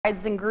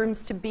Brides and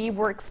grooms to be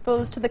were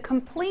exposed to the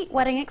complete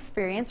wedding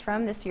experience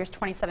from this year's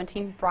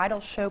 2017 Bridal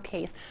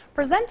Showcase.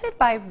 Presented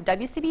by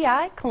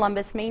WCBI,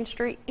 Columbus Main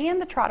Street,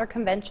 and the Trotter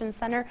Convention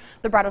Center,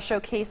 the Bridal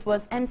Showcase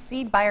was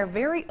emceed by our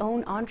very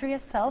own Andrea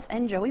Self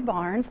and Joey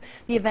Barnes.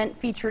 The event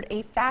featured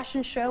a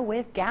fashion show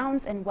with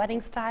gowns and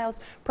wedding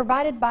styles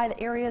provided by the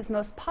area's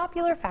most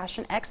popular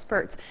fashion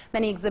experts.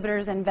 Many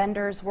exhibitors and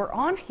vendors were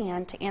on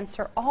hand to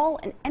answer all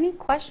and any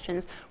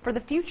questions for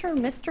the future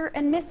Mr.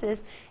 and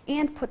Mrs.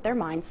 and put their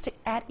minds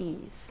at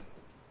ease.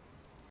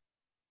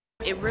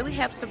 It really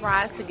helps the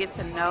brides to get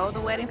to know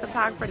the wedding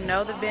photographer,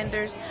 know the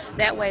vendors.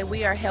 That way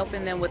we are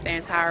helping them with their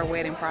entire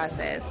wedding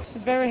process.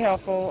 It's very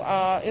helpful.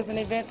 It's an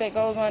event that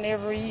goes on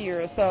every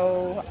year.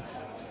 So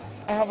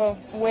I have a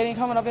wedding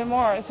coming up in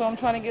March, so I'm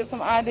trying to get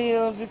some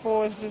ideas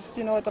before it's just,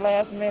 at the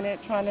last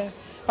minute trying to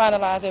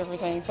finalize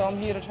everything. So I'm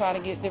here to try to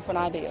get different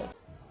ideas.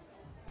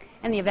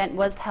 And the event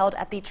was held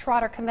at the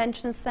Trotter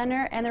Convention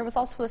Center, and there was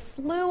also a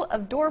slew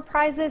of door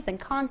prizes and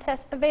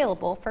contests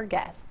available for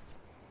guests.